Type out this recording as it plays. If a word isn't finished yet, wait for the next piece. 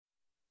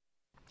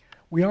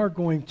We are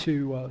going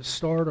to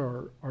start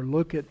our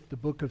look at the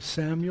book of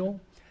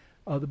Samuel.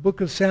 The book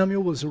of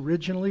Samuel was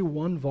originally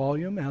one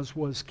volume, as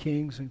was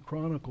Kings and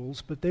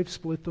Chronicles, but they've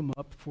split them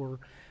up for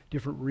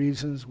different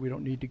reasons. We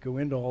don't need to go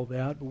into all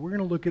that. But we're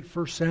going to look at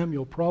 1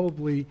 Samuel,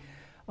 probably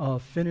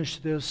finish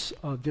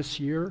this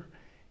year,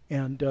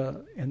 and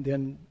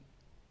then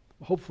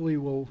hopefully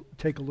we'll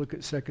take a look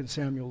at 2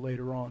 Samuel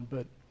later on.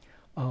 But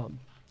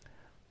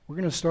we're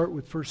going to start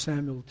with 1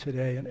 Samuel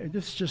today, and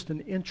this is just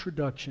an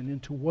introduction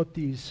into what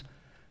these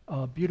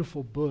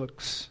beautiful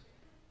books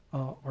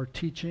are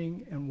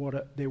teaching and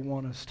what they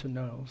want us to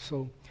know.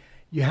 So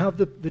you have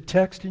the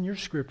text in your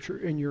scripture,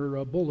 in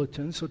your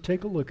bulletin, so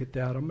take a look at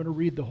that. I'm going to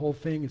read the whole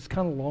thing. It's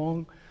kind of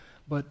long,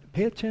 but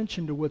pay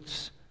attention to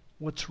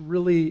what's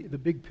really the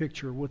big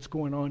picture, what's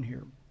going on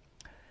here.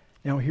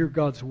 Now hear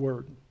God's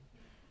word.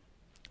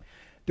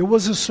 There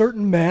was a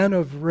certain man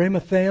of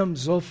Ramathaim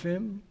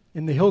Zophim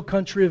in the hill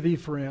country of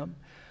Ephraim,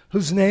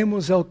 whose name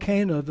was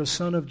Elkanah, the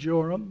son of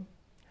Joram,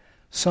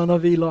 son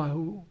of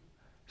Elihu,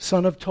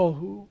 son of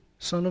Tohu,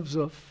 son of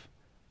Zuph,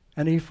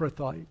 an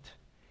Ephrathite.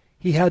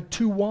 He had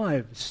 2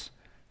 wives.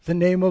 The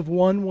name of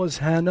one was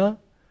Hannah,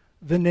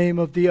 the name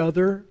of the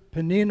other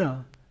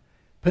Peninnah.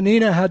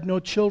 Peninnah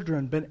had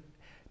children,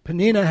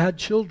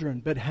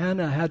 but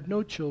Hannah had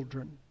no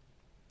children.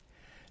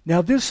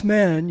 Now this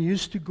man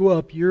used to go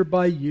up year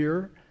by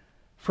year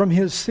from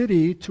his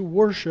city to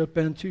worship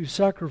and to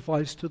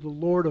sacrifice to the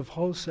Lord of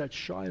hosts at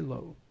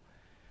Shiloh,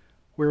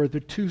 where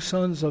the 2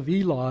 sons of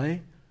Eli,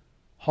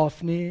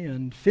 Hophni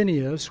and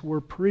Phinehas, were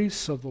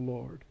priests of the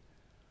Lord.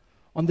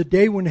 On the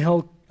day when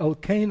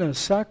Elkanah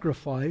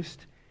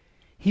sacrificed,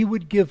 he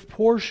would give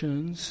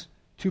portions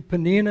to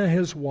Peninnah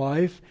his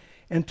wife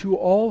and to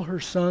all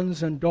her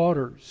sons and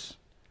daughters.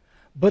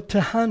 But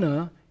to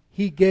Hannah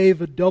he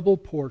gave a double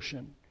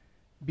portion,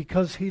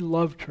 because he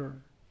loved her,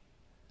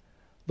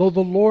 though the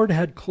Lord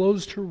had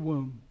closed her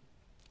womb,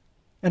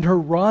 and her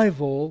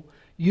rival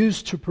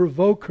used to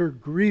provoke her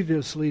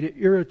grievously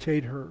to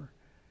irritate her,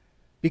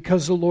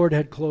 because the Lord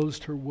had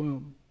closed her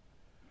womb.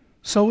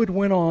 So it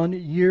went on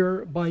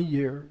year by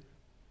year.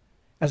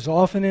 As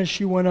often as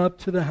she went up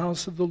to the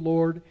house of the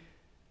Lord,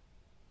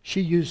 she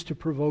used to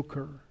provoke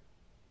her.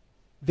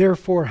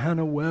 Therefore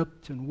Hannah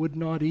wept and would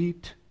not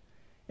eat.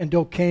 And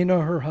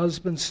Elkanah, her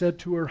husband, said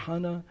to her,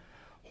 Hannah,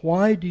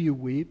 why do you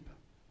weep?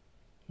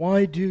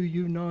 Why do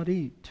you not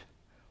eat?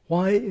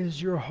 Why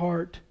is your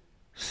heart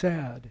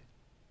sad?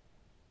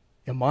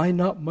 Am I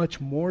not much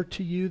more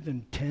to you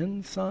than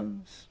 10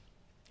 sons?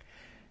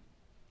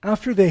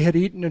 After they had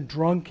eaten and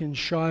drunk in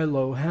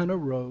Shiloh, Hannah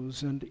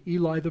rose, and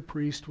Eli the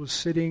priest was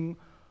sitting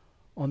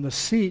on the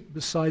seat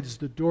besides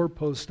the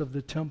doorpost of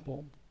the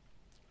temple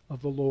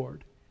of the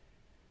Lord.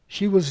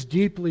 She was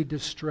deeply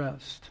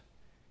distressed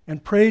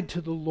and prayed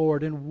to the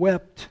Lord and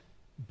wept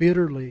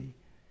bitterly.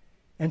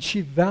 And she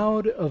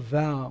vowed a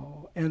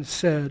vow and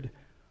said,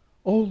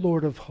 O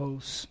Lord of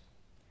hosts,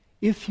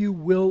 if you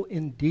will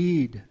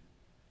indeed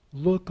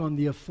look on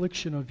the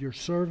affliction of your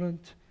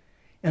servant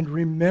and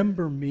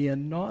remember me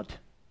and not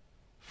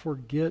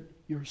forget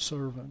your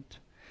servant,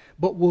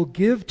 but will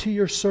give to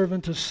your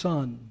servant a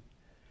son,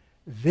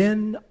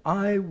 then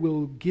I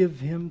will give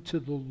him to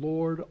the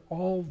Lord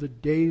all the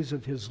days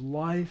of his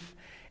life,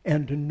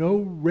 and no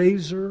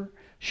razor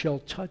shall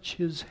touch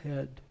his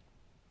head.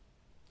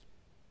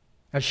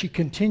 As she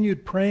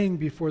continued praying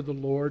before the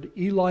Lord,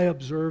 Eli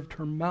observed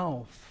her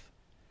mouth.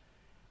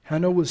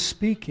 Hannah was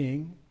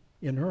speaking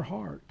in her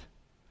heart.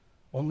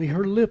 Only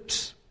her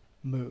lips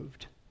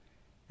moved,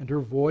 and her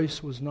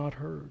voice was not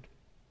heard.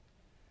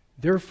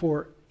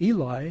 Therefore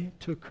Eli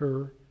took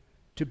her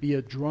to be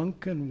a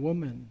drunken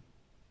woman.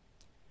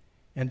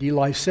 And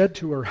Eli said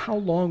to her, How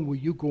long will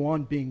you go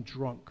on being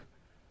drunk?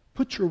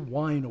 Put your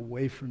wine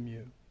away from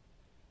you.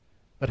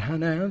 But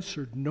Hannah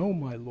answered, No,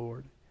 my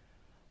Lord.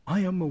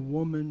 I am a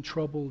woman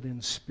troubled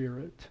in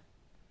spirit.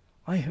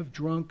 I have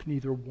drunk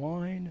neither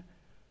wine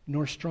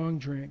nor strong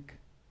drink,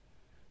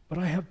 but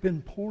I have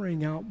been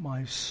pouring out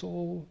my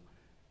soul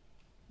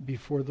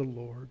before the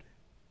Lord.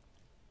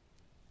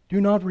 Do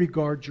not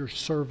regard your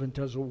servant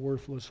as a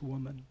worthless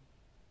woman.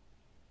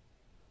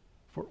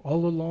 For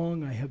all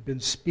along I have been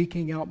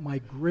speaking out my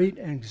great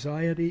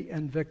anxiety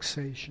and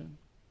vexation.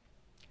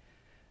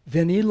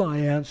 Then Eli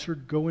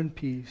answered, Go in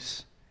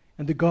peace,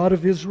 and the God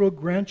of Israel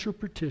grant your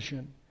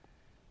petition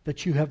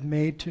that you have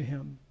made to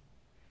him.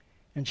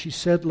 And she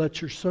said,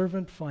 Let your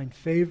servant find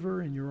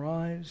favor in your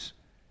eyes.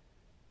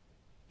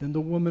 Then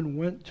the woman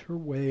went her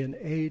way and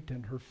ate,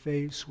 and her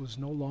face was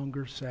no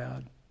longer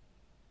sad.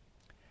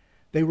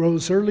 They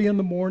rose early in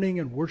the morning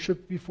and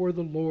worshipped before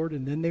the Lord,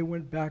 and then they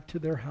went back to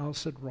their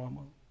house at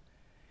Ramah.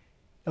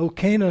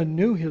 Elkanah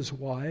knew his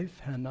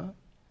wife, Hannah,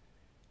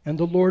 and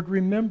the Lord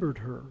remembered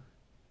her.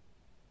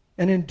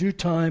 And in due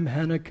time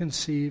Hannah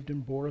conceived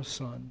and bore a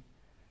son.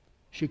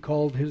 She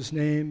called his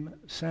name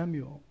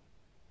Samuel,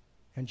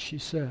 and she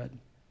said,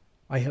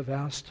 I have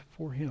asked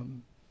for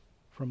him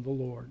from the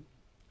Lord.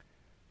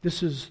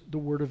 This is the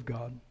word of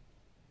God.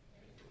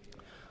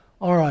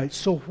 All right,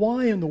 so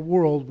why in the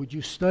world would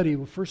you study?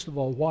 Well, first of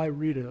all, why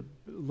read a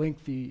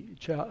lengthy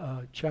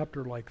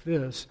chapter like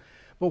this?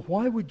 But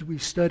why would we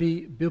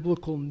study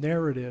biblical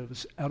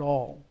narratives at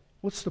all?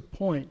 What's the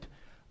point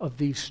of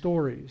these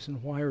stories,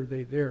 and why are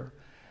they there?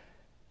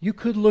 You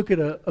could look at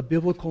a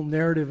biblical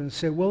narrative and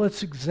say, well,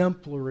 it's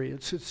exemplary.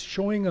 It's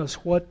showing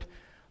us what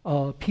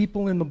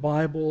people in the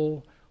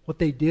Bible, what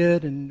they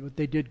did and what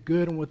they did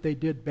good and what they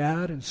did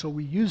bad, and so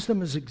we use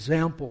them as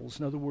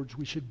examples. In other words,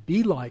 we should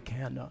be like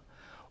Hannah,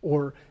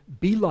 or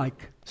be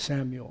like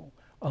Samuel,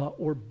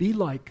 or be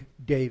like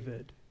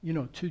David,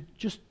 to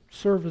just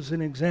serve as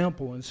an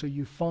example. And so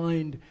you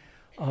find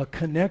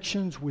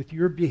connections with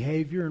your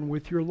behavior and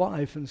with your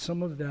life, and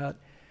some of that,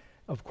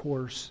 of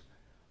course,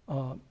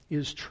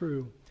 is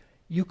true.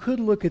 You could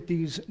look at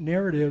these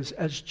narratives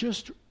as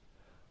just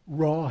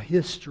raw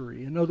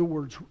history. In other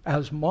words,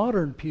 as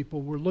modern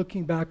people, we're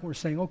looking back and we're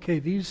saying, okay,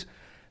 these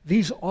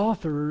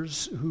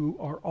authors who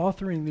are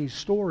authoring these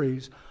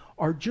stories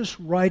are just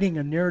writing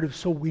a narrative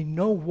so we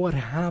know what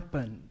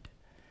happened.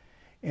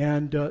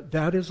 And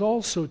that is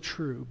also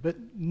true, but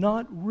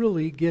not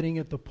really getting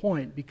at the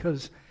point,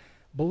 because,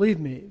 believe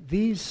me,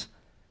 these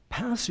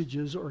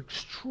passages are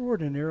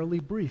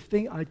extraordinarily brief.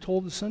 I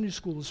told the Sunday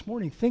school this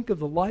morning, think of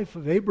the life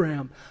of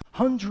Abraham.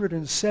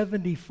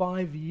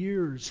 175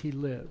 years he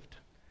lived.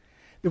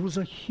 There was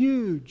a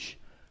huge,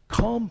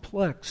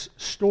 complex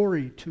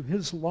story to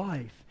his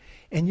life.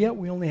 And yet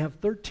we only have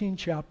 13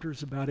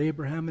 chapters about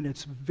Abraham, and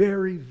it's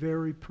very,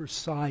 very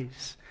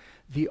precise.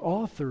 The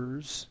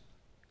authors,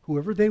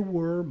 whoever they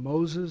were,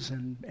 Moses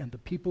and the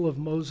people of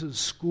Moses'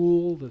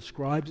 school, the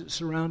scribes that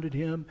surrounded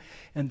him,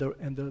 and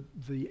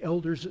the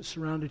elders that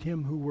surrounded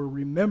him who were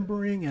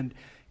remembering and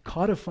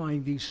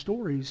codifying these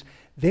stories,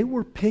 they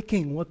were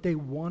picking what they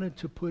wanted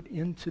to put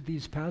into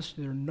these passages.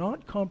 They're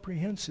not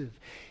comprehensive.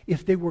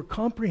 If they were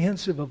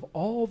comprehensive of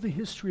all the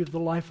history of the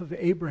life of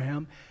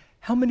Abraham,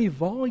 how many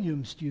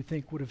volumes do you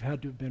think would have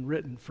had to have been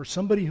written for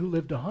somebody who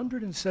lived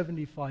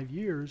 175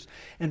 years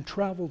and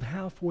traveled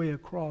halfway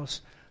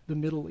across the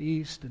Middle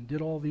East and did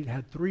all these,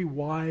 had 3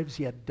 wives,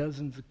 he had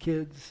dozens of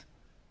kids?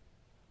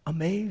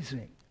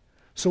 Amazing.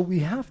 So we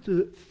have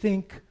to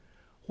think,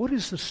 what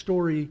is the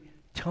story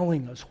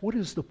telling us? What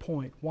is the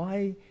point?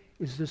 Why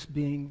is this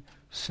being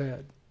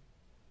said?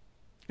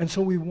 And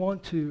so we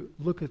want to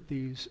look at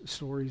these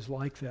stories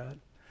like that.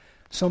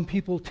 Some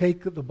people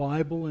take the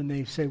Bible and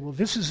they say, well,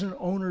 this is an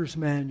owner's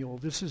manual.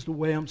 This is the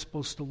way I'm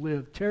supposed to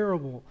live.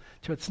 Terrible.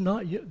 It's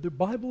not. The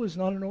Bible is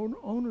not an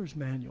owner's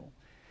manual.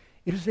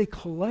 It is a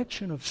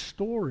collection of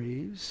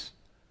stories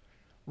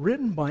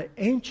written by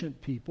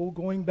ancient people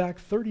going back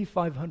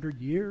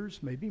 3,500 years,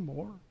 maybe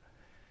more,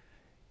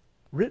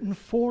 written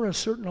for a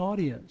certain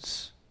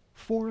audience,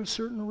 for a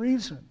certain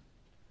reason.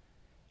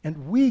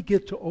 And we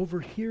get to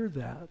overhear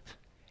that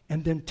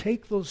and then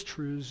take those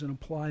truths and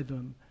apply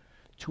them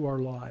to our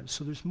lives.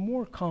 So there's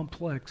more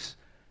complex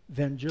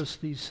than just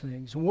these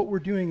things. And what we're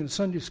doing in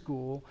Sunday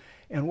school,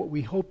 and what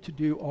we hope to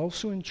do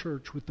also in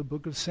church with the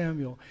book of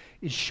Samuel,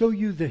 is show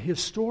you the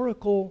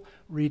historical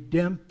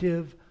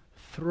redemptive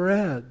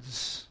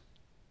threads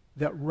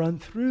that run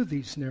through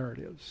these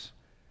narratives,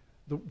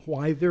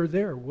 why they're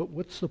there.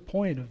 What's the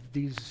point of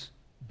these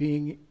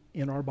being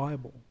in our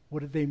Bible?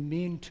 What do they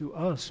mean to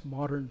us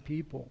modern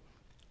people?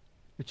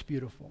 It's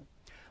beautiful.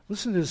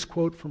 Listen to this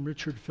quote from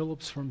Richard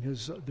Phillips from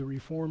the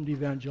Reformed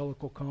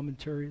Evangelical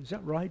Commentary. Is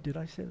that right? Did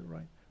I say that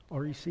right?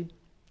 REC?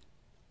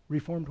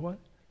 Reformed what?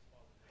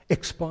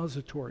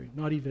 Expository,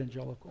 not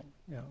evangelical.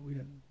 Yeah, we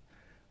didn't.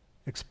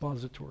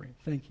 Expository.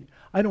 Thank you.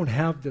 I don't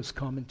have this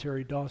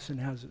commentary. Dawson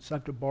has it, so I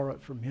have to borrow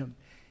it from him.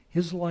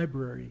 His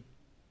library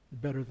is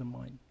better than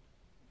mine,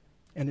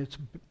 and it's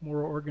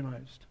more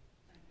organized.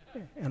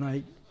 And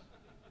I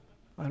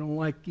don't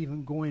like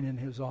even going in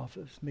his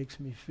office. It makes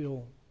me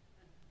feel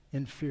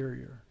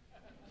inferior.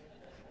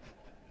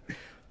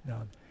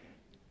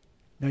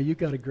 Now you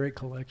got a great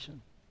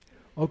collection.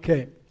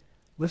 Okay,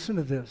 listen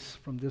to this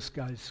from this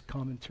guy's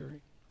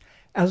commentary.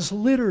 As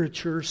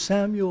literature,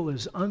 Samuel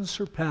is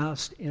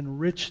unsurpassed in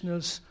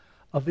richness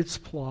of its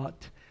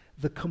plot,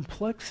 the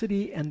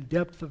complexity and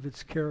depth of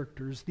its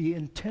characters, the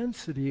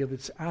intensity of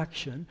its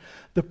action,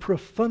 the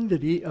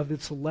profundity of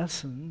its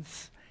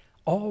lessons,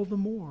 all the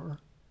more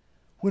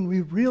when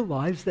we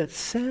realize that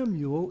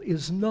Samuel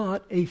is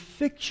not a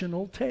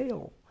fictional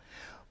tale,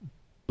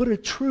 but a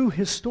true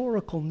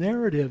historical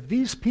narrative.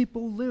 These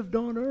people lived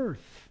on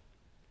earth.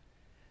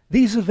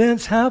 These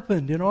events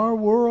happened in our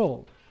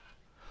world.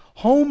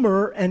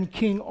 Homer and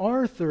King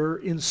Arthur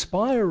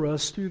inspire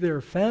us through their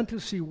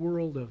fantasy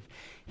world of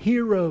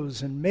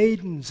heroes and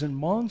maidens and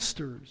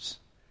monsters.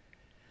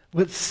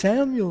 But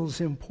Samuel's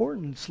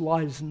importance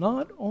lies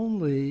not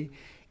only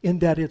in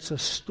that it's a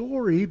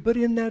story, but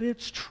in that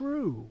it's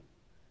true.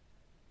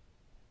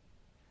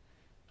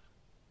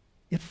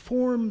 It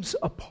forms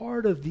a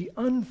part of the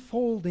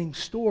unfolding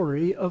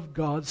story of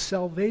God's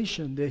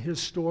salvation, the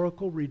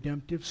historical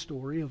redemptive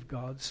story of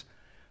God's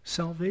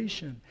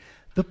salvation.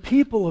 The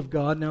people of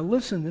God, now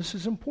listen, this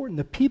is important.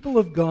 The people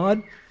of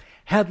God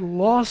had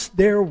lost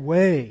their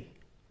way.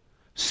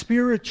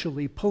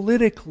 spiritually,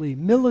 politically,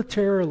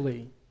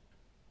 militarily.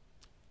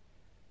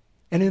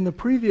 And in the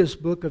previous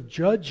book of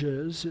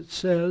Judges, it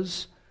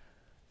says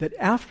that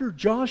after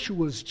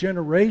Joshua's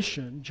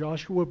generation,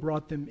 Joshua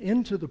brought them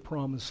into the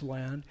promised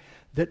land,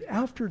 that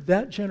after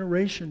that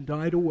generation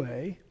died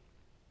away,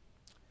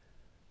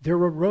 there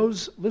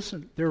arose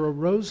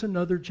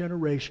another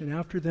generation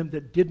after them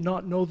that did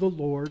not know the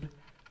Lord.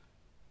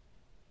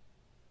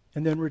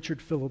 And then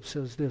Richard Phillips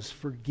says this,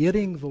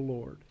 forgetting the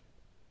Lord.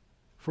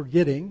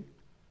 Forgetting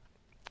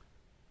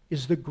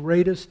is the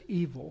greatest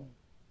evil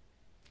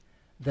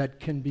that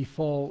can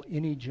befall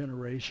any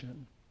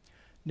generation.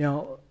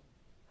 Now,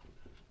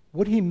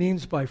 what he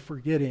means by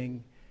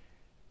forgetting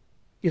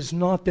is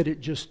not that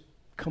it just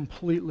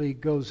completely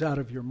goes out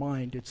of your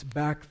mind. It's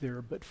back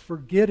there. But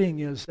forgetting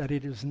is that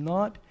it is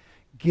not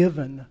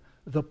given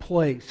the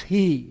place.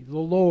 He, the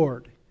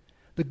Lord,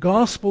 the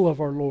gospel of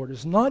our Lord,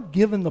 is not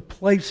given the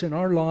place in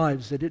our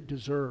lives that it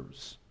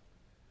deserves.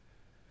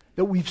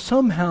 That we've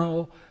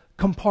somehow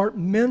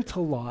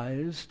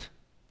compartmentalized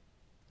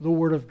the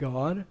Word of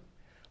God.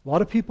 A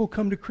lot of people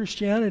come to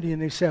Christianity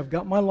and they say, I've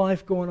got my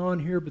life going on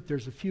here, but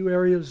there's a few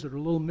areas that are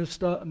a little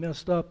messed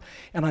up,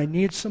 and I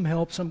need some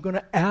help, so I'm going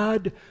to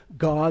add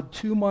God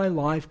to my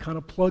life, kind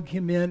of plug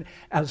Him in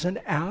as an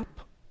app,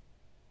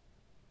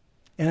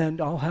 and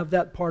I'll have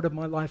that part of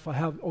my life.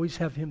 Always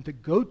have Him to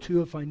go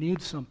to if I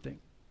need something.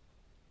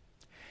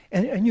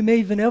 And you may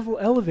even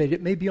elevate it.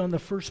 It may be on the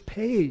first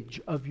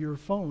page of your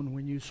phone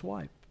when you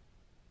swipe.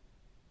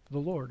 The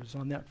Lord is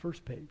on that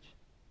first page.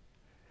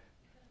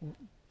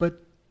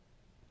 But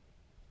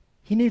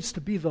He needs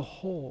to be the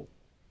whole,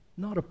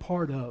 not a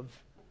part of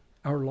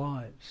our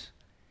lives.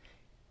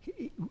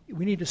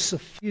 We need to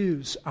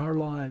suffuse our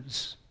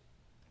lives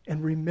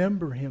and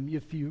remember Him.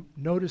 If you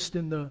noticed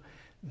in the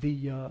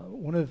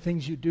one of the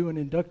things you do in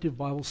inductive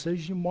Bible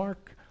says you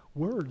mark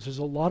words. There's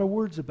a lot of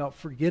words about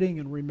forgetting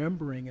and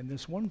remembering in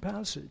this one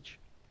passage.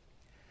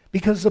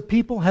 Because the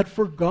people had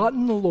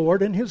forgotten the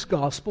Lord and His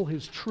gospel,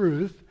 His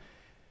truth.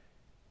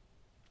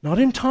 Not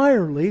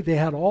entirely. They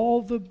had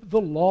all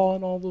the law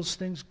and all those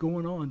things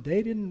going on.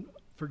 They didn't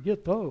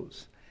forget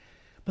those.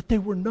 But they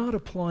were not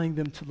applying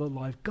them to their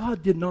life.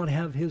 God did not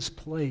have His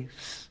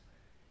place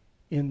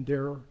in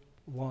their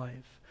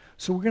life.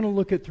 So we're going to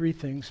look at three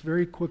things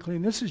very quickly.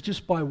 And this is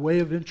just by way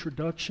of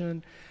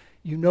introduction.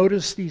 You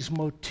notice these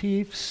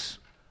motifs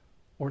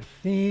or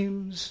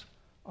themes.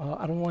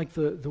 I don't like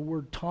the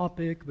word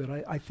topic, but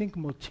I think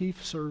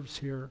motif serves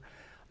here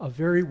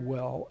very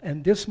well.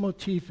 And this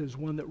motif is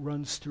one that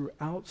runs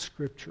throughout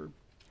Scripture.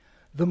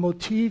 The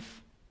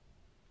motif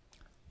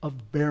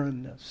of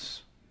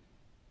barrenness.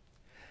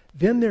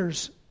 Then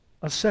there's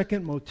a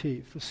second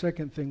motif, the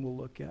second thing we'll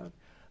look at.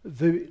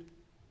 The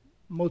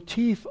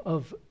motif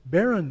of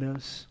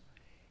barrenness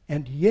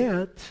and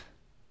yet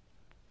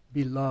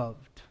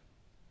beloved.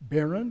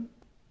 Barren,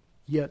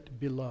 yet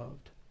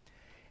beloved.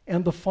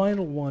 And the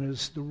final one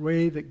is the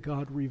way that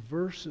God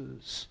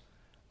reverses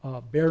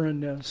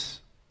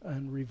barrenness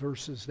and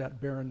reverses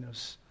that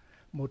barrenness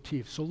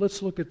motif. So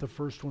let's look at the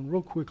first one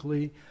real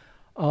quickly.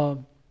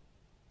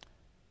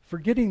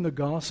 Forgetting the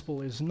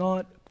gospel is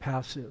not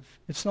passive.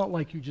 It's not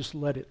like you just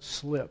let it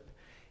slip.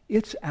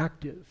 It's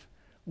active.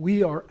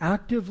 We are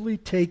actively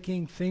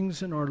taking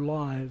things in our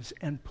lives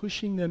and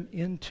pushing them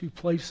into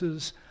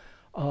places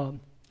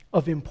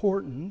of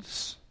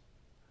importance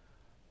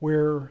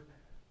where,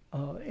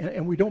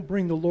 and we don't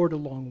bring the Lord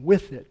along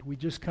with it. We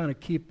just kind of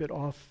keep it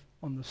off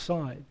on the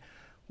side.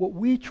 What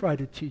we try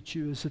to teach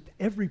you is that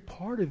every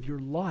part of your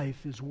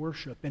life is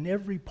worship, and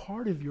every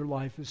part of your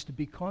life is to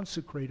be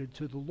consecrated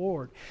to the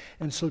Lord.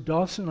 And so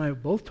Dawson and I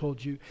have both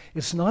told you,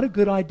 it's not a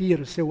good idea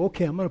to say, well,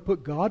 okay, I'm going to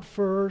put God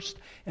first,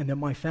 and then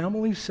my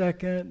family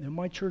second, and then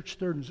my church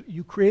third. And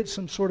you create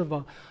some sort of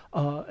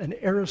an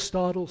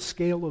Aristotle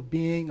scale of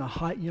being, a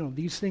high,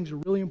 these things are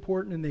really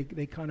important, and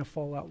they kind of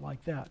fall out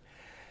like that.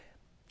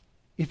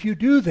 If you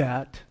do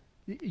that,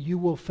 you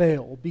will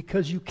fail,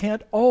 because you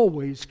can't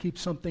always keep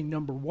something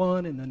number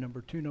one and then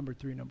number two, number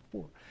three, number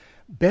four.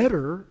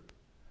 Better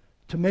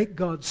to make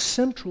God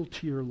central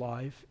to your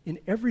life in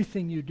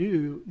everything you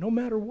do, no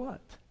matter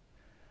what.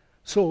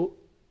 So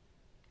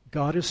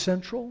God is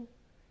central,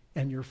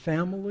 and your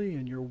family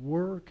and your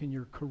work and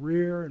your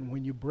career, and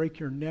when you break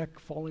your neck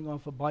falling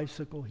off a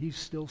bicycle, He's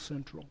still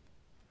central.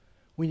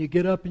 When you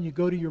get up and you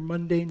go to your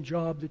mundane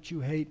job that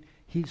you hate,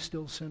 He's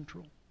still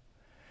central.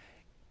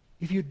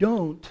 If you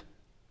don't,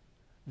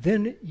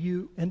 then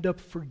you end up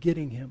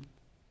forgetting Him.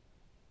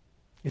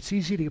 It's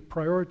easy to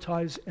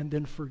prioritize and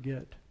then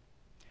forget.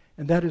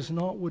 And that is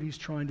not what He's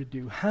trying to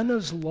do.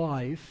 Hannah's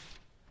life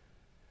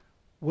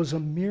was a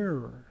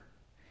mirror.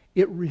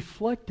 It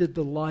reflected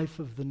the life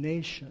of the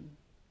nation.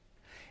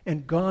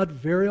 And God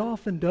very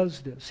often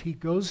does this. He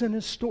goes in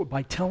His story.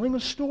 By telling a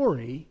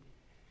story,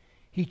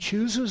 He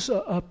chooses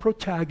a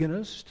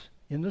protagonist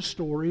in the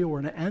story or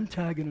an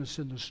antagonist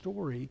in the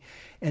story,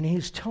 and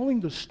He's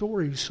telling the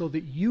story so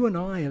that you and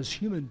I as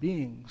human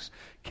beings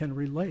can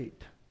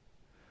relate.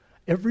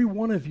 Every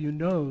one of you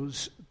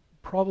knows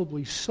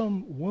probably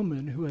some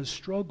woman who has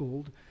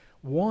struggled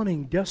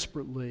wanting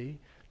desperately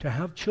to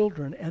have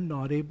children and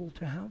not able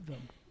to have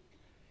them.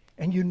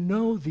 And you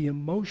know the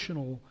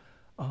emotional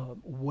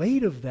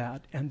weight of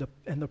that and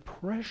the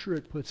pressure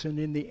it puts in.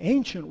 In the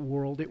ancient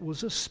world, it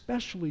was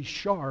especially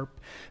sharp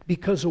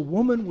because a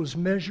woman was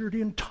measured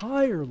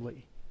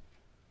entirely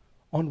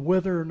on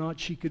whether or not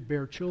she could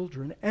bear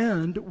children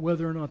and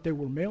whether or not they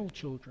were male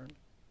children.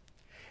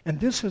 And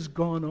this has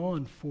gone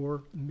on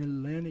for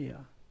millennia.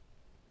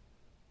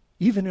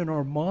 Even in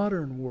our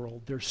modern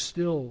world, there's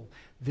still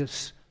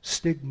this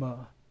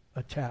stigma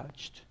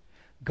attached.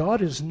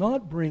 God is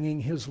not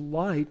bringing his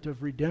light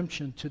of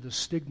redemption to the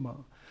stigma.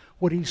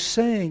 What he's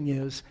saying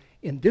is,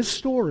 in this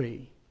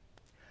story,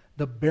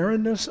 the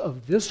barrenness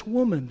of this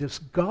woman, this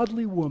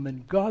godly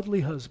woman,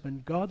 godly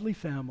husband, godly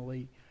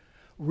family,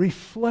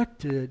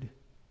 reflected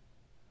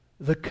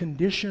the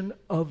condition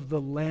of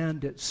the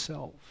land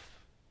itself.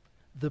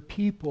 The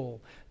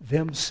people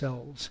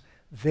themselves,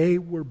 they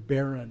were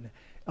barren.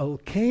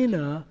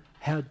 Elkanah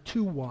had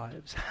 2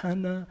 wives,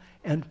 Hannah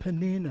and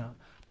Peninnah.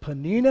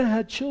 Peninnah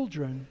had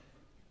children,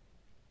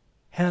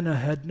 Hannah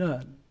had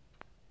none.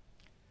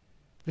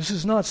 This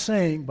is not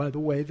saying, by the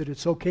way, that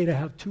it's okay to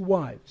have 2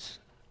 wives.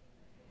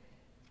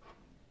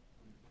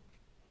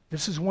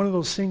 This is one of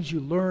those things you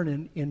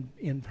learn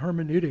in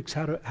hermeneutics,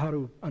 how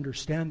to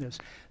understand this.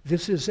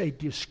 This is a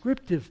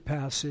descriptive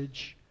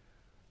passage,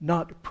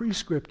 not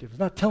prescriptive. It's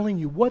not telling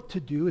you what to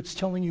do, it's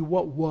telling you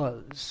what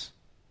was.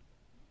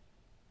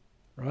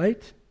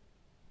 Right?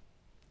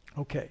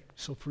 Okay,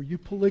 so for you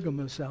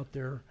polygamists out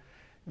there,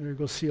 I'm going to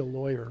go see a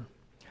lawyer.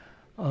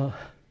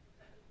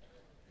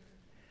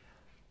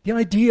 The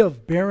idea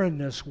of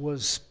barrenness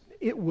was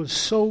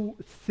so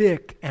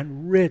thick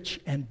and rich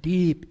and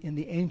deep in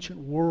the ancient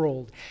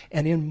world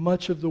and in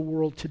much of the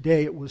world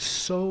today. It was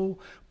so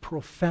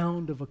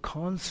profound of a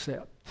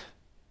concept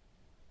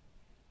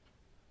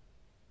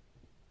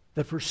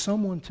that for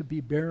someone to be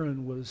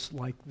barren was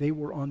like they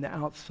were on the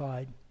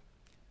outside.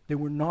 They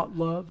were not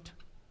loved,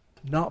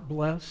 not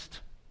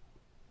blessed,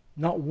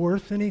 not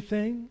worth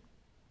anything.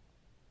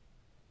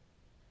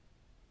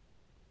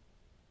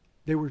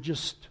 They were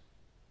just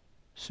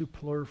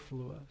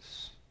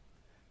superfluous.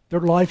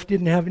 Their life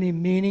didn't have any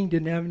meaning,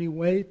 didn't have any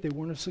weight. They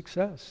weren't a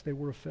success. They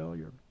were a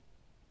failure.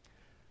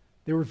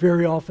 They were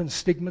very often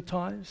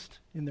stigmatized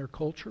in their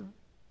culture.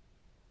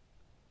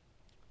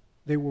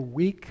 They were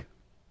weak.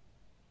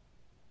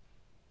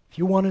 If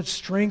you wanted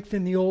strength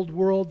in the old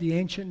world, the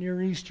ancient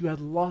Near East, you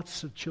had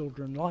lots of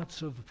children,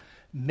 lots of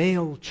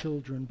male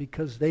children,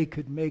 because they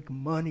could make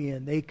money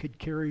and they could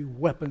carry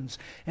weapons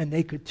and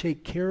they could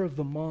take care of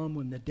the mom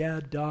when the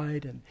dad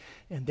died,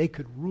 and they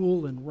could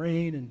rule and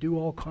reign and do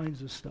all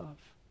kinds of stuff,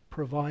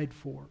 provide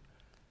for.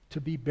 To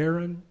be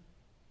barren,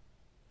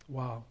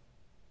 wow.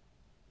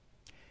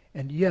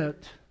 And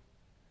yet,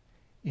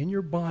 in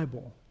your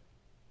Bible,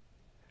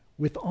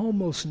 with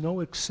almost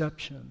no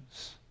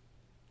exceptions,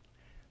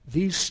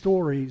 these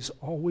stories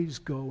always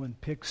go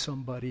and pick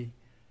somebody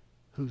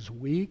who's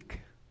weak,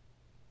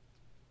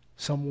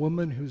 some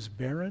woman who's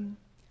barren,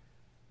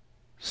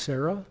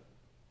 Sarah,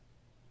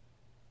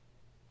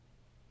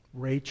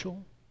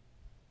 Rachel,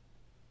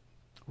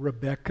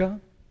 Rebecca,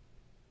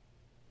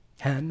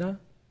 Hannah,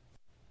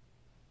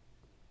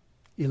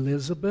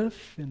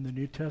 Elizabeth in the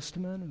New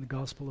Testament, in the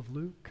Gospel of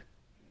Luke.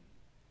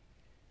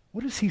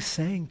 What is he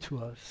saying to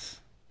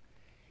us?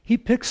 He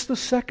picks the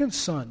second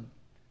son.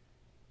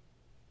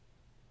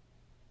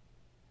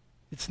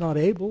 It's not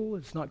Abel,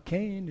 it's not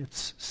Cain,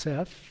 it's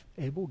Seth.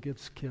 Abel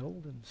gets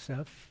killed, and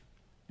Seth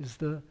is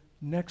the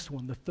next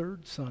one, the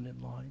third son in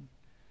line.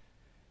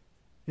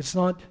 It's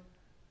not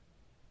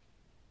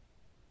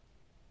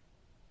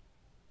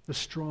the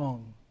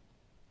strong.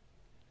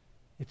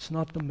 It's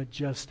not the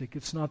majestic.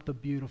 It's not the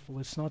beautiful.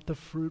 It's not the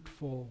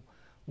fruitful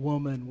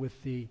woman with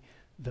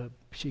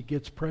she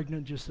gets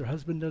pregnant, just her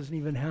husband doesn't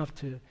even have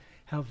to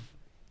have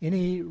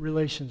any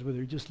relations with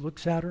her. He just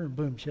looks at her and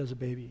boom, she has a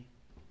baby.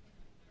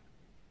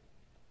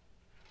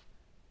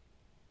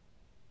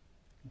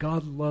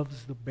 God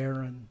loves the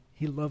barren.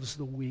 He loves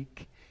the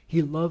weak.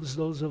 He loves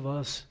those of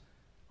us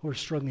who are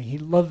struggling. He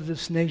loved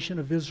this nation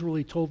of Israel.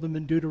 He told them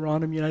in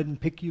Deuteronomy, I didn't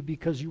pick you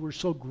because you were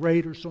so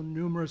great or so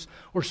numerous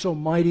or so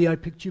mighty. I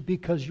picked you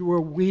because you were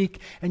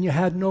weak and you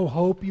had no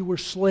hope. You were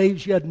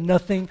slaves. You had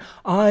nothing.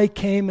 I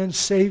came and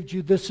saved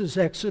you. This is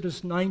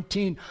Exodus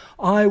 19.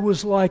 I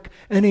was like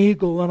an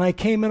eagle, and I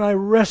came and I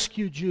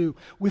rescued you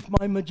with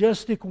my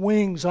majestic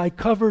wings. I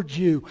covered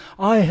you.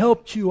 I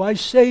helped you. I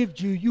saved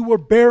you. You were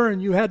barren.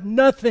 You had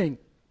nothing.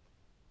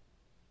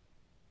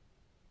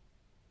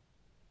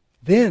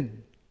 Then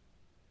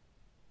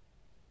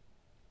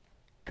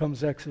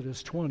comes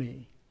Exodus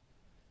 20.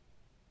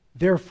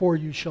 Therefore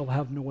you shall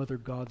have no other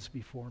gods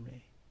before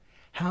me.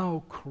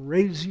 How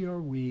crazy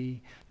are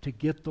we to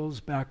get those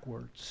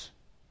backwards?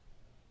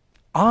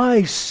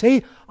 I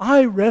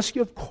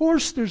rescue. Of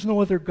course there's no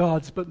other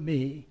gods but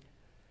me.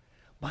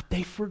 But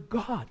they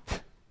forgot.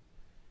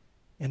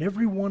 And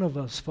every one of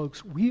us,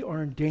 folks, we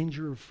are in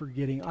danger of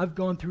forgetting. I've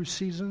gone through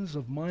seasons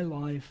of my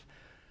life,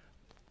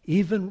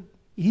 even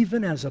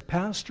even as a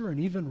pastor and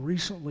even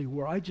recently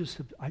where I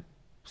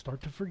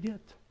start to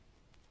forget.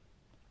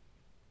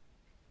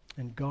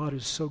 And God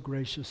is so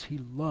gracious. He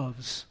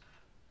loves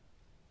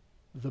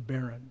the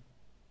barren.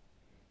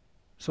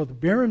 So the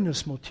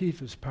barrenness motif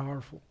is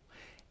powerful.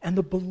 And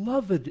the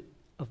beloved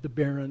of the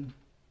barren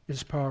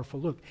is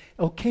powerful. Look,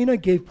 Elkanah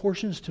gave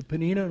portions to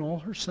Peninnah and all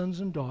her sons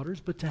and daughters,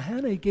 but to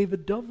Hannah he gave a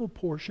double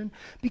portion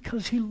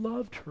because he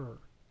loved her,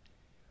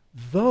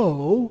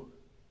 though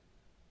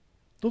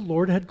the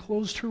Lord had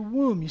closed her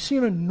womb. You see,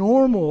 in a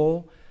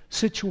normal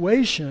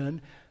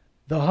situation,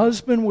 the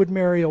husband would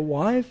marry a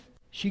wife.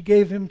 She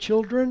gave him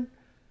children.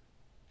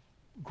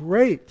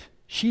 Great.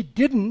 She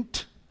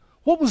didn't.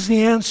 What was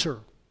the answer?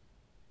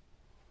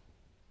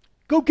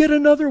 Go get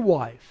another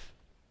wife.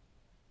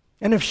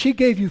 And if she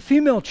gave you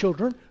female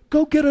children,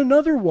 go get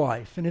another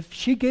wife. And if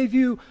she gave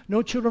you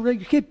no children,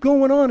 you keep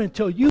going on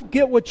until you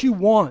get what you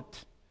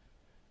want.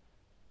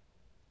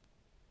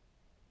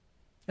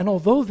 And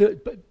although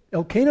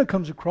Elkanah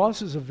comes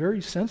across as a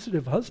very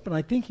sensitive husband,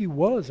 I think he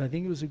was. I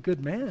think he was a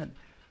good man.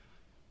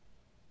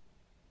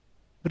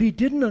 But he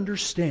didn't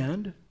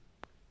understand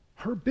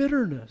her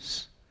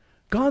bitterness.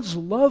 God's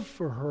love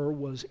for her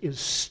is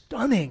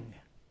stunning.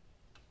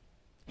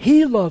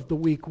 He loved the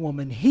weak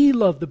woman. He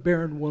loved the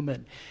barren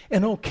woman.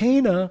 And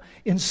Elkanah,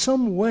 in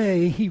some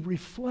way, he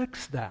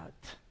reflects that.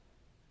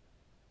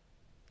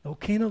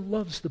 Elkanah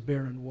loves the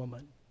barren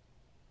woman.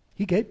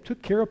 He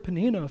took care of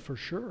Peninnah for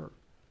sure.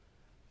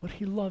 But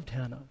he loved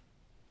Hannah.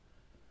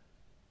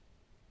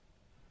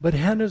 But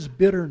Hannah's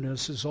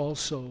bitterness is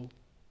also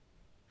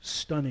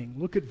stunning.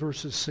 Look at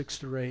verses 6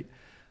 through 8.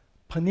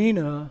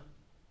 Peninnah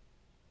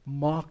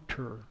mocked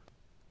her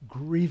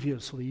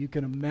grievously. You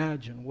can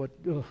imagine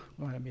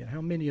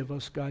how many of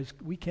us guys,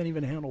 we can't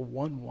even handle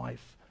one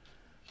wife,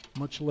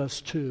 much less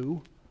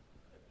two.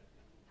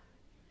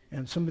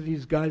 And some of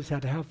these guys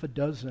had half a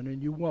dozen,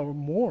 and you want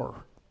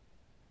more.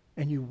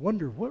 And you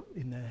wonder, what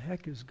in the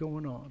heck is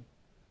going on?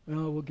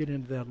 Well, we'll get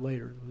into that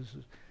later.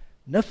 There's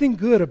nothing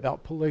good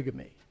about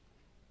polygamy,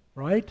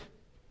 right?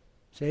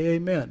 Say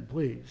amen,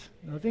 please.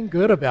 Nothing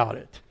good about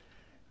it.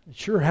 It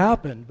sure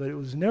happened, but it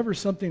was never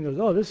something that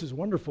was, this is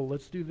wonderful,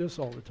 let's do this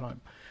all the time.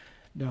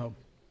 No.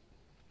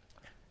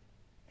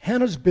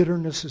 Hannah's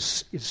bitterness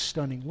is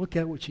stunning. Look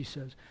at what she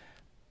says.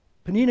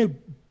 Peninnah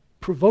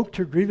provoked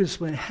her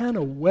grievously, and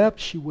Hannah wept.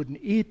 She wouldn't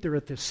eat. They're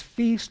at this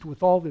feast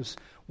with all this.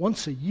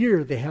 Once a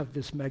year, they have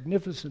this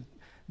magnificent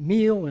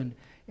meal, and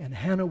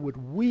Hannah would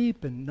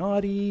weep and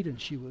not eat, and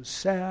she was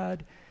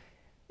sad.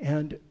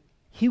 And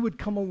he would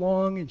come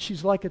along, and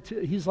he's like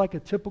a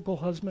typical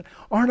husband.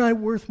 Aren't I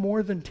worth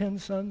more than 10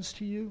 sons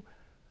to you?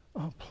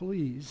 Oh,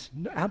 please.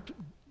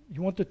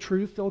 You want the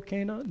truth,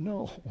 Elkanah?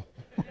 No.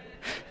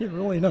 You're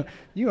really not.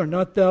 You're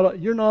not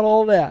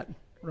all that,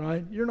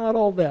 right? You're not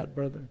all that,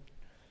 brother.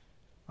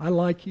 I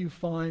like you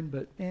fine,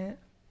 but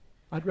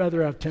I'd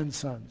rather have 10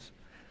 sons.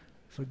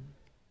 So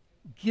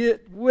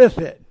get with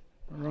it,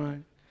 all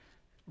right?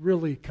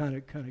 Really kind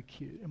of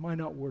cute. Am I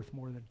not worth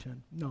more than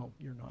 10? No,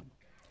 you're not.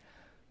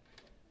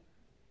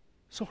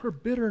 So her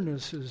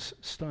bitterness is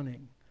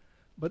stunning.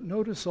 But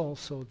notice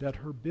also that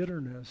her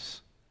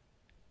bitterness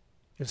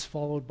is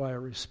followed by a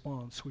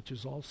response, which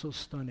is also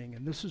stunning.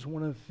 And this is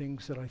one of the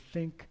things that I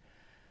think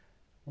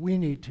we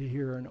need to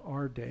hear in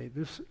our day.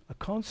 A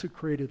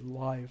consecrated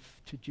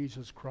life to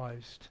Jesus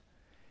Christ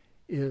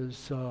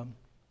is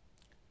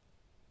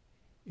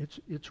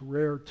it's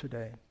rare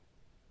today.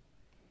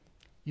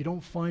 You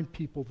don't find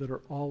people that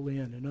are all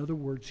in. In other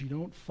words, you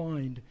don't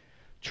find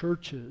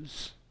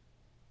churches,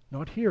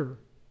 not here.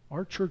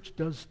 Our church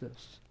does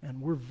this,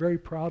 and we're very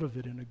proud of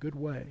it in a good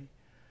way,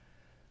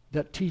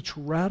 that teach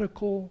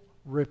radical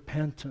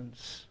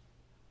repentance,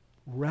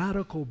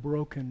 radical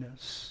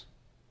brokenness.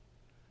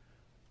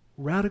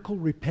 Radical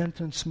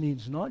repentance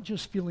means not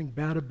just feeling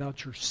bad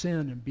about your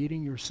sin and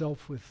beating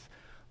yourself with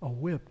a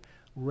whip.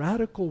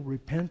 Radical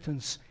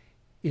repentance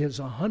is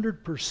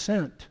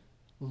 100%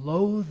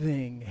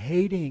 loathing,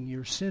 hating,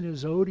 your sin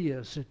is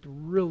odious, it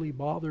really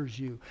bothers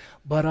you,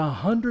 but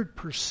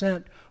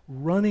 100%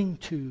 running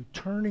to,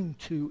 turning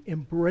to,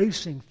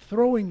 embracing,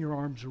 throwing your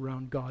arms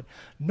around God,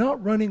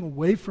 not running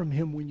away from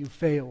Him when you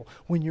fail,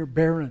 when you're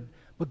barren,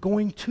 but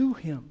going to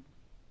Him.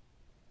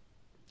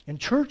 And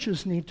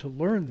churches need to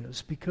learn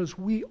this because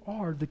we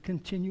are the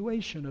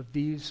continuation of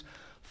these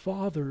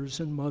fathers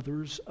and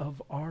mothers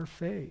of our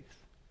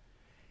faith.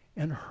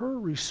 And her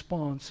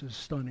response is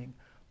stunning.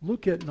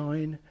 Look at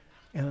 9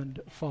 and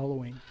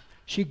following.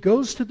 She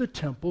goes to the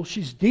temple.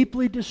 She's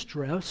deeply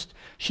distressed.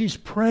 She's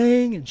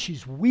praying and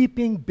she's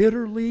weeping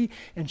bitterly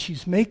and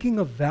she's making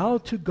a vow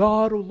to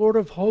God. O Lord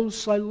of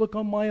hosts, I look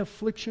on my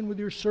affliction with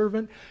your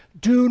servant.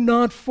 Do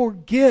not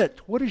forget.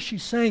 What is she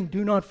saying?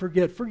 Do not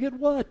forget. Forget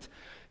what?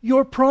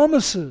 Your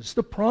promises.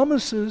 The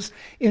promises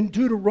in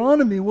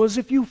Deuteronomy was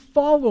if you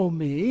follow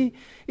me,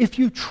 if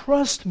you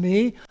trust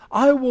me,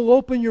 I will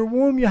open your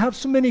womb. You have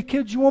so many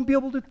kids, you won't be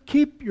able to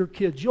keep your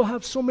kids. You'll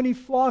have so many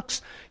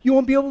flocks, you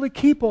won't be able to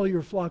keep all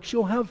your flocks.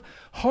 You'll have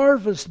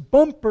harvest,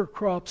 bumper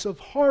crops of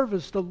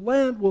harvest. The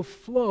land will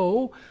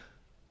flow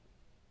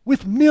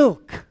with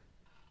milk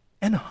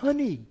and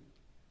honey.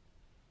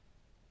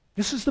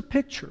 This is the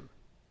picture.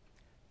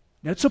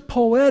 Now, it's a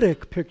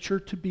poetic picture,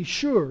 to be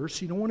sure,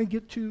 so you don't want to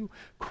get too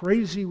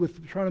crazy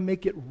with trying to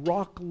make it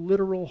rock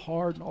literal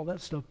hard and all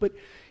that stuff. But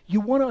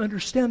you want to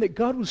understand that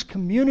God was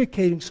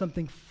communicating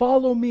something.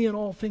 Follow me and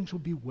all things will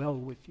be well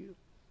with you.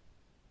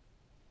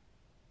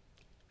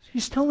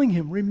 He's telling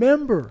him,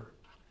 remember,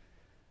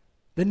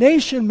 the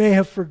nation may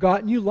have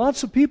forgotten you,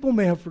 lots of people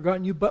may have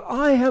forgotten you, but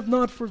I have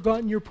not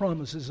forgotten your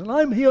promises. And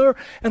I'm here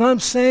and I'm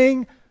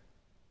saying,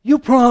 you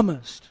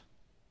promised.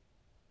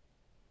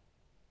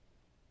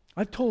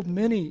 I've told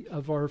many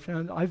of our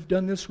families, I've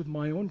done this with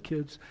my own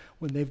kids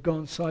when they've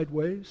gone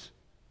sideways.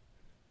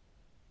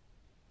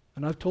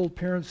 And I've told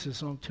parents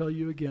this, and I'll tell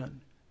you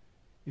again.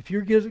 If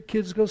your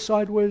kids go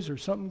sideways or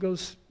something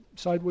goes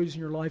sideways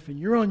in your life and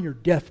you're on your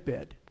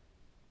deathbed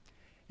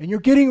and you're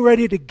getting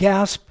ready to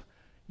gasp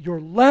your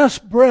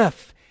last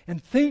breath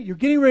and you're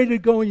getting ready to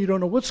go and you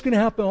don't know what's going to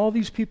happen, all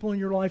these people in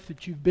your life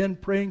that you've been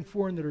praying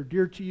for and that are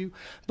dear to you,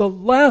 the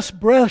last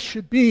breath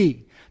should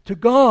be to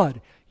God,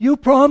 you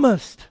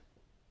promised.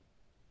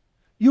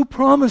 You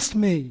promised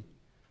me.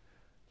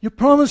 You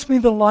promised me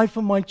the life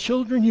of my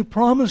children. You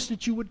promised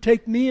that you would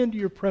take me into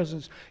your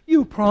presence.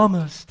 You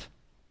promised.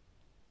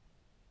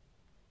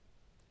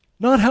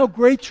 Not how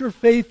great your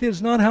faith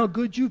is, not how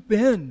good you've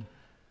been,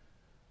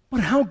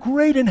 but how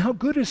great and how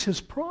good is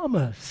His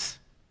promise.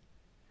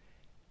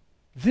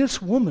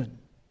 This woman,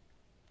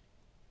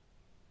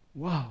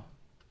 wow.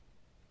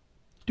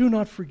 Do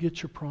not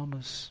forget your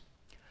promise.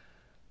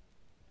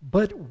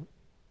 But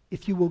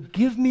if you will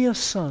give me a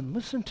son,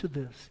 listen to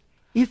this.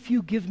 If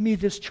you give me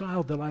this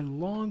child that I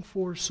long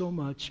for so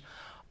much,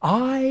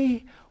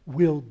 I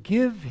will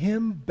give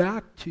him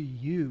back to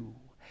you.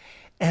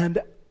 And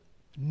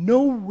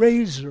no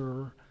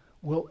razor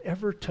will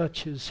ever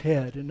touch his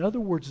head. In other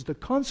words, the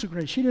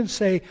consecration, she didn't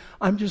say,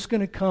 I'm just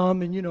going to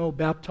come and,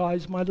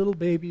 baptize my little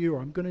baby,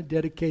 or I'm going to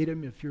dedicate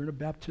him if you're in a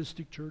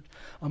Baptistic church.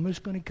 I'm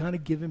just going to kind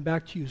of give him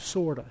back to you,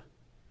 sort of.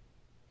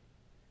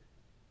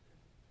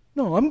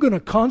 No, I'm going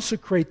to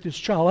consecrate this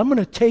child. I'm going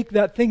to take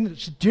that thing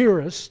that's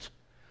dearest,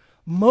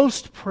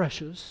 most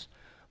precious,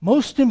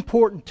 most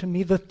important to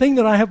me, the thing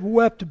that I have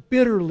wept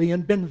bitterly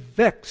and been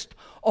vexed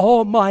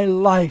all my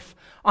life.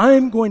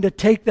 I'm going to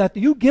take that.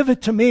 You give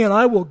it to me and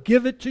I will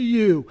give it to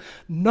you.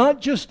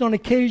 Not just on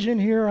occasion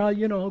here,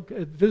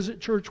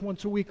 visit church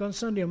once a week on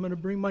Sunday. I'm going to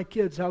bring my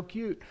kids. How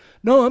cute.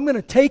 No, I'm going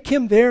to take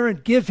him there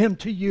and give him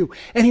to you.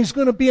 And he's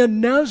going to be a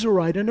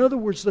Nazirite. In other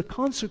words, the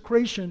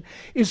consecration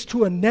is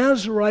to a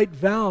Nazirite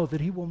vow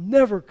that he will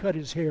never cut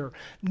his hair,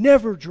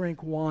 never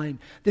drink wine,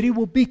 that he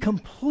will be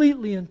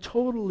completely and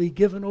totally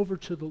given over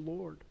to the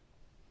Lord.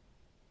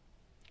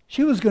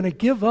 She was going to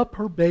give up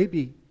her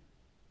baby.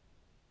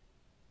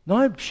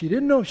 No, she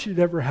didn't know she'd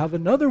ever have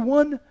another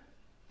one.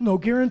 No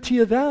guarantee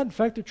of that. In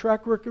fact, the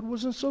track record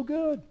wasn't so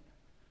good.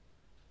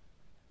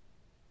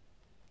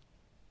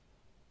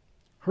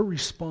 Her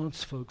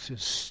response, folks,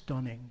 is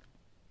stunning.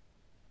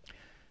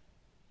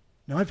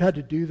 Now, I've had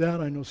to do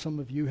that. I know some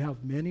of you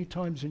have many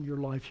times in your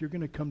life. You're going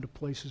to come to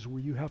places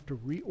where you have to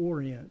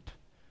reorient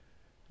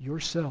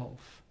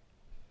yourself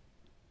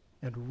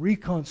and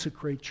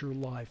reconsecrate your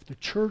life. The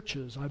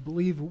churches, I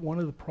believe one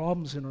of the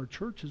problems in our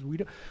churches,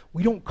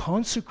 we don't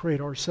consecrate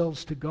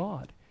ourselves to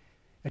God.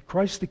 At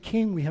Christ the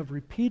King, we have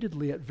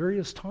repeatedly at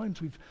various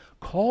times, we've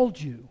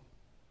called you,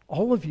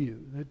 all of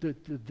you,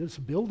 that this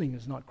building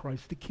is not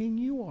Christ the King,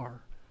 you are,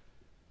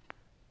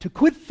 to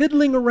quit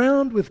fiddling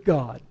around with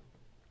God.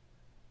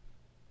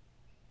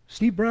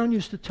 Steve Brown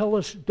used to tell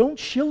us, don't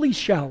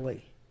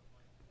shilly-shally.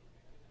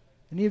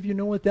 Any of you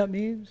know what that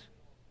means?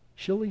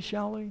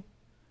 Shilly-shally?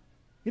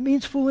 It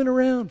means fooling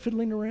around,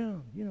 fiddling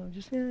around,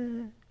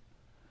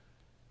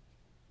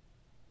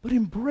 But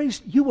embrace,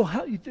 you will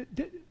have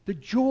the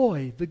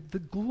joy, the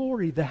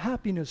glory, the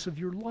happiness of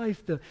your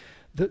life,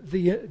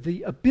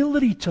 the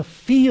ability to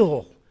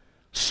feel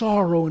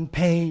sorrow and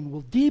pain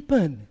will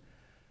deepen.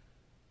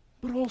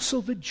 But also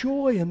the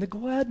joy and the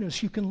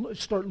gladness. You can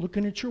start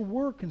looking at your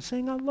work and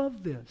saying, I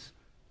love this.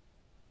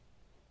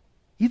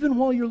 Even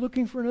while you're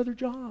looking for another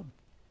job.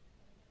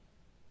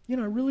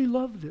 I really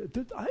love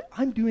this.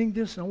 I'm doing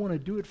this and I want to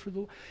do it for the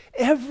Lord.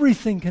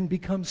 Everything can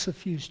become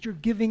suffused. You're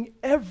giving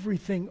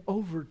everything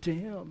over to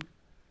Him.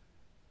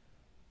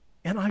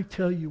 And I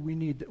tell you, we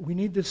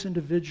need this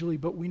individually,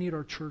 but we need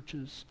our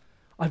churches.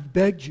 I've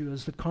begged you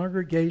as the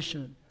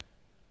congregation,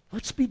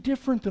 let's be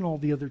different than all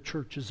the other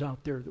churches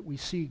out there that we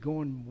see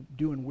doing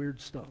weird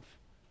stuff.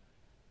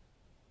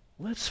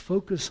 Let's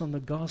focus on the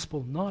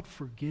gospel, not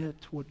forget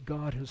what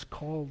God has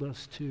called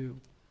us to.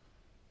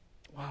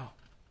 Wow.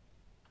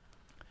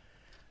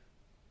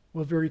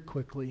 Well, very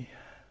quickly,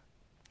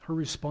 her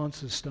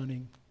response is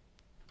stunning.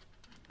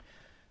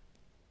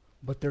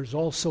 But there's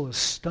also a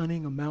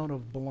stunning amount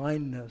of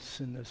blindness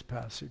in this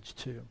passage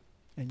too.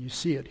 And you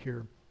see it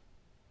here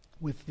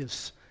with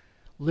this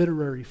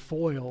literary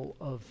foil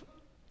of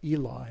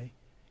Eli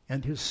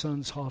and his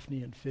sons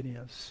Hophni and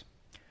Phinehas.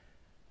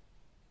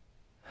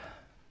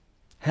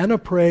 Hannah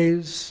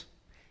prays.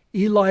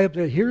 Eli,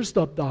 here's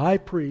the high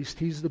priest.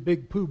 He's the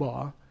big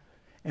poobah.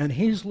 And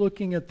he's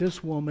looking at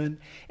this woman,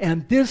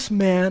 and this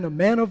man, a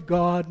man of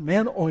God,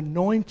 man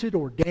anointed,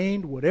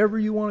 ordained, whatever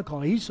you want to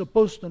call it, he's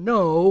supposed to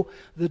know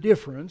the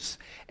difference.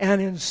 And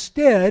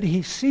instead,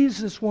 he sees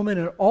this woman,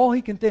 and all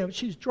he can think of,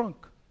 she's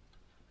drunk.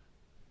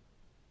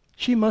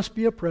 She must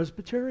be a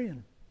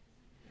Presbyterian.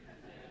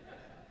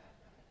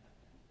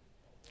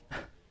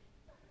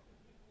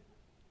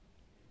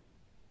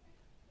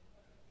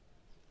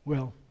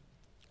 Well,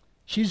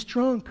 she's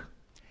drunk.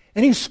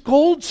 And he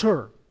scolds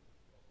her.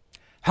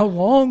 How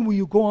long will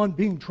you go on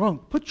being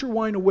drunk? Put your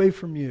wine away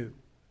from you.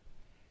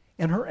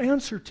 And her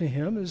answer to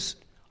him is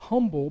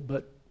humble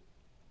but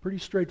pretty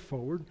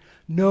straightforward.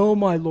 No,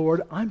 my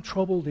Lord, I'm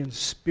troubled in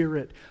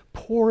spirit,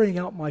 pouring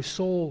out my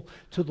soul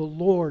to the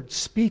Lord,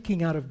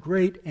 speaking out of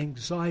great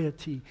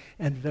anxiety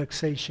and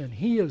vexation.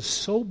 He is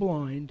so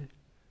blind.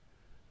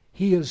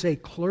 He is a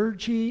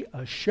clergy,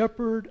 a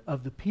shepherd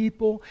of the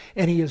people,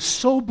 and he is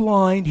so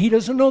blind he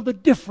doesn't know the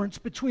difference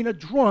between a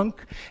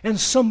drunk and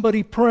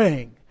somebody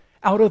praying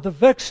out of the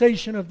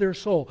vexation of their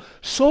soul.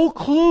 So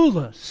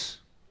clueless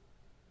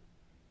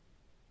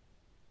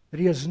that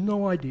he has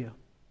no idea.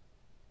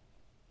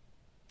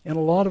 And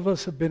a lot of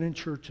us have been in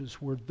churches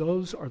where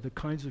those are the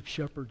kinds of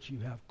shepherds you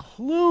have.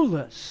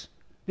 Clueless.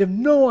 They have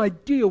no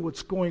idea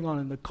what's going on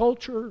in the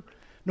culture,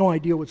 no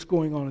idea what's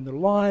going on in their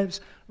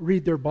lives,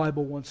 read their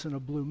Bible once in a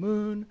blue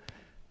moon.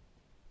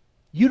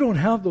 You don't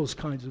have those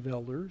kinds of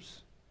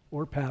elders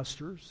or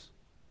pastors.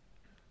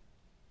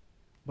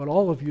 But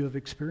all of you have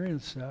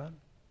experienced that.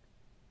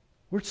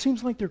 Where it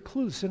seems like they're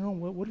clueless. They don't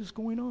know what is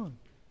going on.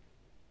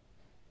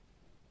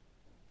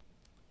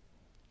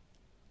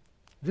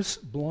 This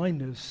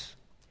blindness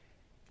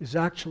is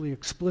actually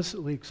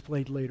explicitly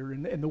explained later.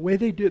 And the way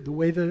they do it, the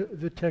way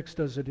the text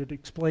does it,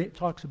 it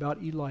talks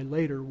about Eli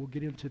later. We'll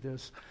get into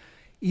this.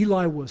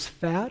 Eli was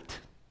fat,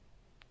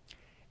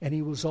 and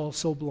he was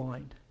also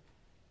blind.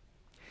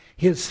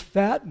 His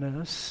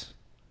fatness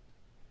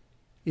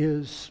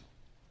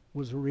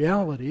was a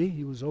reality.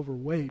 He was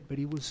overweight, but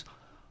he was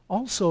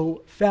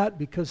also fat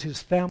because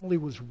his family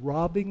was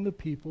robbing the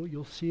people.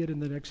 You'll see it in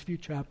the next few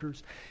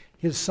chapters.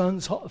 His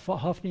sons,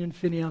 Hophni and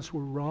Phinehas,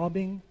 were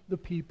robbing the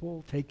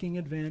people, taking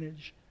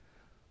advantage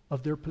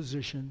of their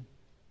position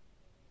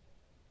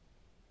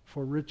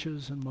for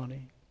riches and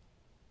money.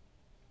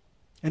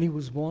 And he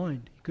was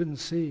blind. He couldn't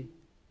see.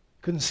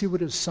 Couldn't see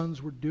what his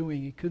sons were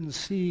doing. He couldn't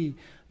see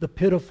the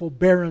pitiful,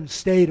 barren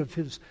state of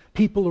his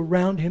people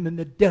around him and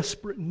the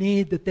desperate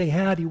need that they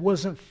had. He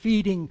wasn't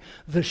feeding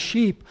the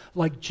sheep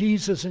like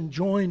Jesus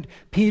enjoined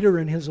Peter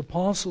and his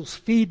apostles.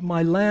 Feed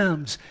my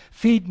lambs,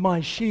 feed my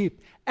sheep.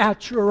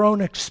 At your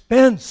own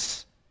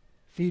expense,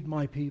 feed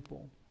my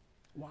people.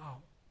 Wow.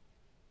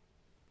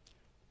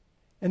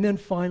 And then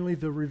finally,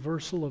 the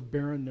reversal of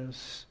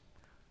barrenness.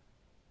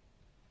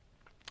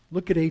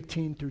 Look at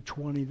 18 through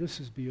 20. This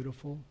is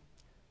beautiful.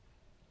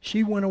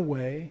 She went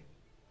away.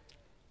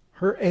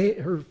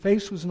 Her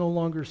face was no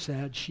longer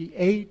sad. She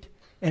ate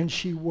and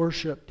she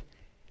worshiped.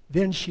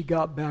 Then she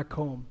got back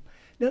home.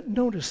 Now,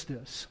 notice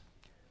this.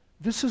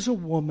 This is a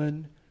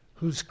woman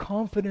whose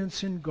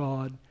confidence in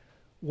God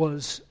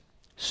was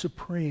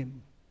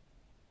supreme.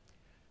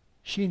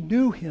 She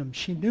knew him.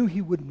 She knew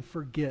he wouldn't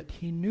forget.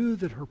 He knew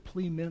that her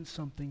plea meant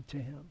something to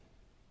him.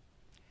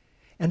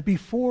 And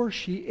before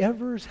she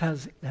ever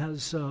has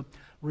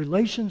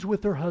relations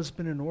with her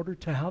husband in order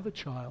to have a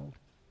child,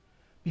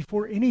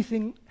 before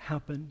anything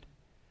happened,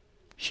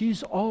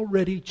 she's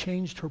already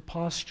changed her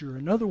posture.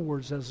 In other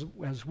words,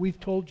 as we've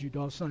told you,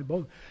 Dawson and I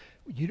both,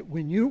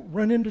 when you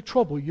run into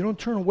trouble, you don't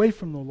turn away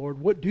from the Lord.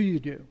 What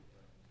do?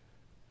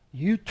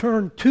 You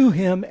turn to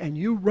him and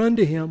you run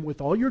to him with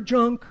all your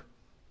junk.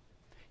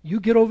 You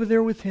get over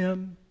there with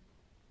him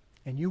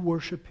and you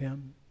worship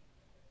him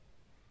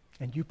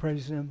and you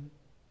praise him.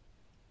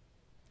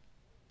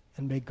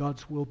 And may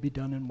God's will be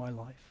done in my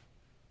life.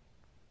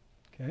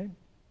 Okay?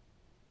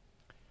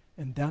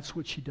 And that's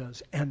what she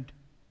does. And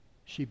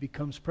she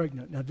becomes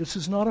pregnant. Now, this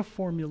is not a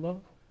formula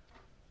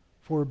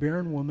for a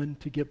barren woman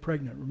to get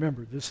pregnant.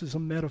 Remember, this is a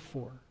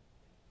metaphor,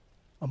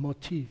 a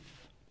motif.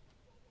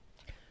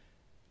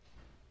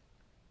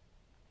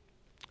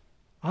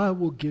 I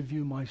will give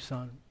you my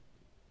son.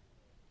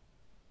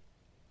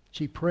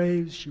 She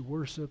prays, she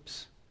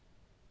worships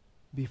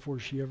before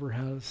she ever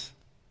has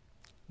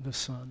the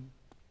son.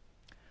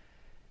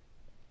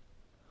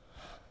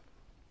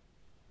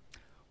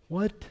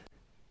 What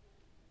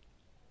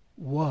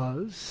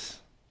was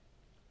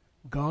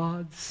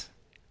God's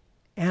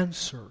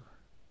answer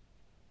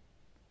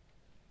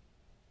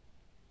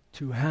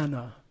to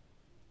Hannah,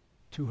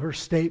 to her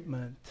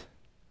statement,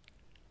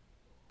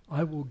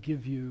 I will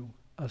give you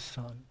a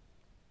son?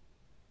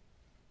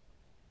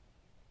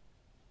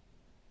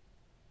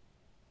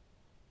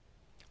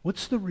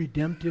 What's the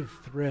redemptive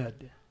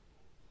thread?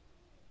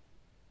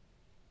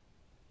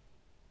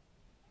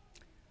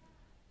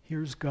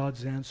 Here's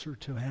God's answer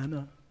to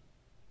Hannah.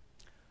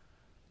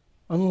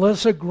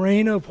 Unless a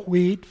grain of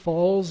wheat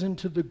falls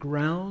into the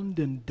ground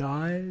and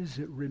dies,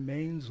 it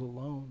remains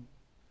alone.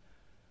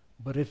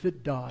 But if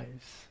it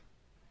dies,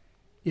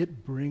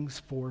 it brings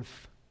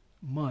forth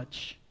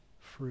much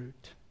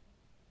fruit.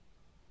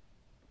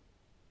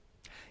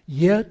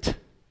 Yet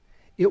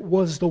it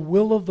was the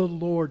will of the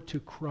Lord to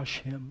crush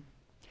him.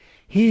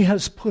 He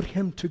has put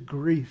him to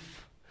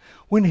grief.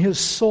 When his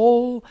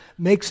soul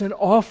makes an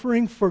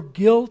offering for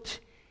guilt,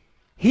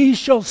 he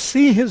shall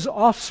see his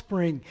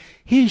offspring.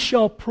 He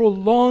shall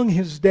prolong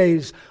his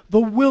days. The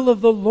will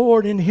of the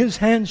Lord in his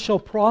hand shall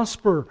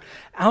prosper.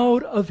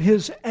 Out of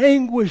his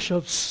anguish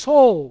of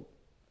soul,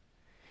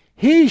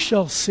 he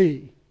shall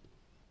see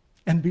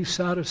and be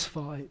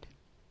satisfied.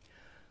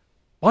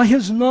 By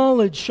his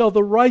knowledge shall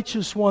the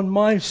righteous one,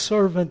 my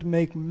servant,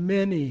 make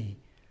many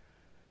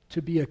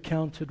to be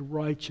accounted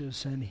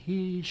righteous, and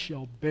he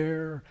shall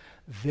bear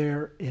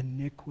their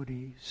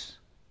iniquities.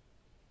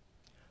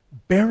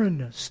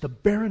 Barrenness, the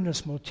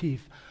barrenness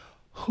motif.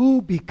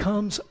 Who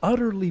becomes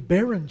utterly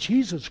barren?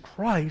 Jesus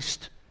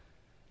Christ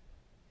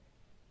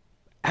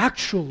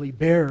actually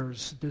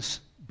bears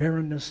this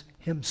barrenness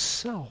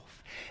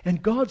himself.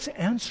 And God's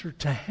answer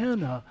to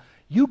Hannah,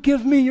 you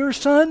give me your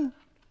son,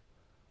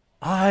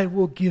 I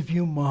will give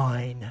you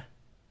mine.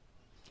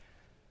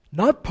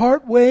 Not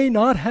part way,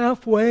 not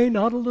halfway,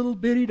 not a little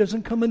bit. He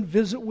doesn't come and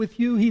visit with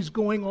you. He's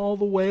going all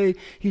the way.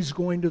 He's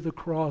going to the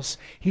cross.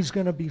 He's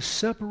going to be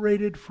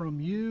separated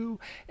from you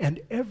and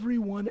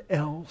everyone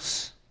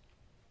else.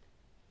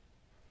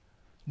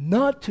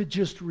 Not to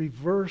just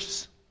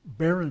reverse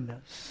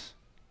barrenness,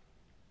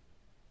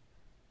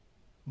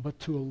 but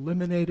to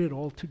eliminate it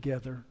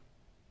altogether.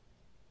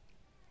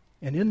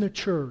 And in the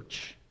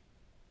church,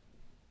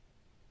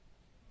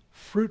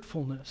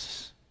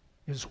 fruitfulness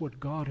is what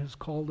God has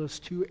called us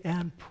to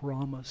and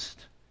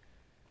promised.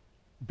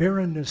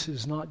 Barrenness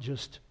is not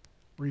just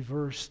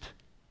reversed,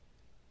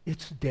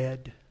 it's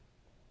dead.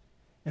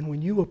 And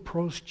when you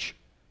approach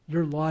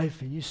your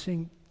life and you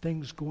see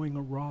things going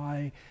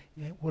awry,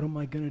 what am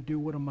I going to do?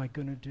 What am I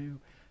going to do?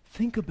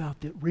 Think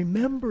about that.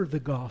 Remember the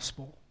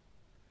gospel.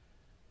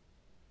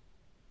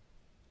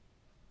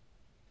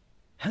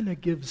 Hannah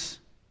gives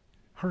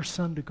her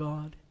son to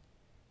God.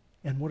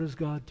 And what does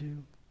God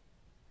do?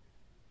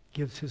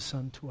 Gives his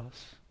son to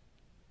us.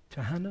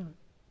 To Hannah,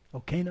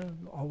 Elkanah,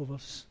 all of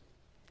us.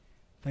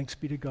 Thanks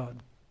be to God.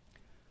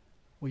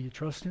 Will you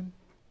trust him?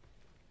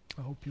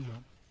 I hope you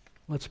will.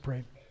 Let's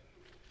pray.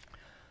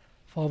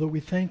 Father, we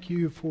thank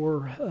you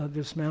for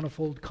this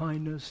manifold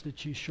kindness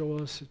that you show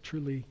us. It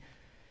truly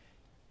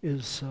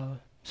is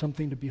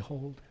something to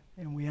behold.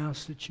 And we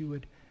ask that you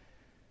would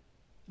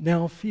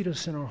now feed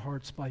us in our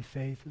hearts by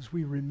faith as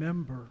we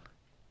remember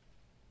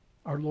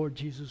our Lord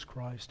Jesus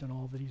Christ and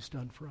all that he's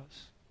done for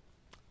us.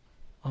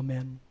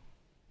 Amen.